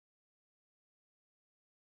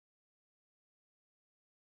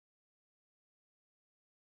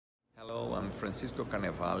Hello, I'm Francesco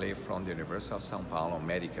Carnevale from the University of São Paulo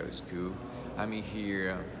Medical School. I'm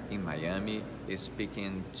here in Miami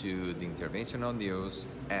speaking to the Interventional News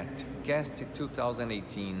at GEST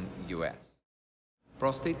 2018 US.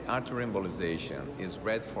 Prostate artery embolization is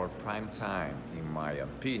ready for prime time, in my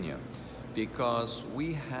opinion, because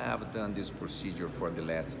we have done this procedure for the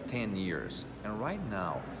last 10 years, and right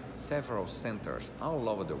now several centers all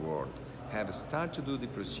over the world have started to do the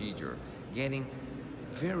procedure, getting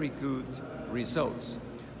very good results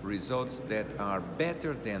that are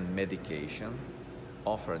better than medication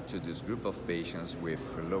offered to this group of patients with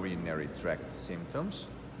lower urinary tract symptoms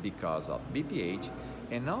because of BPH,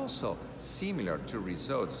 and also similar to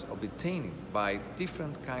results obtained by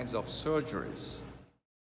different kinds of surgeries.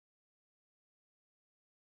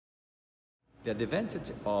 The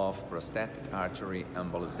advantage of prostatic artery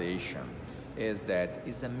embolization is that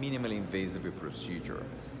it's a minimally invasive procedure.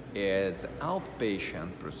 It's an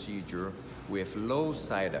outpatient procedure with low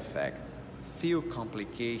side effects, few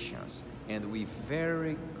complications, and with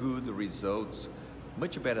very good results,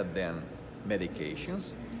 much better than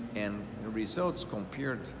medications, and results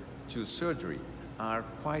compared to surgery are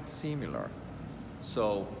quite similar.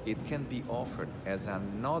 So it can be offered as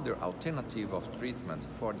another alternative of treatment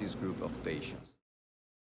for this group of patients.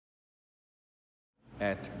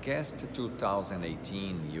 At GEST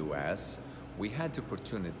 2018 US, we had the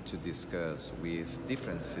opportunity to discuss with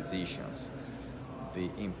different physicians the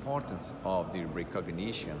importance of the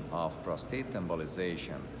recognition of prostate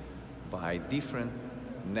embolization by different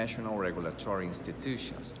national regulatory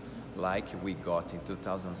institutions, like we got in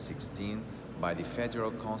 2016 by the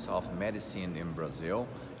Federal Council of Medicine in Brazil,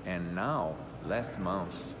 and now, last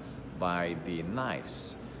month, by the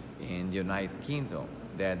NICE in the United Kingdom,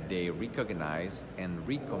 that they recognized and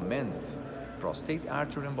recommended prostate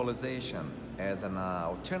artery embolization as an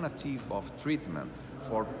alternative of treatment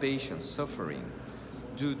for patients suffering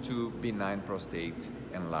due to benign prostate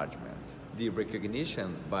enlargement. The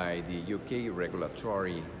recognition by the UK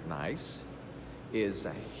regulatory NICE is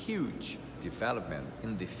a huge development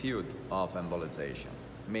in the field of embolization,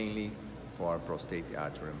 mainly for prostate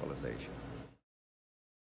artery embolization.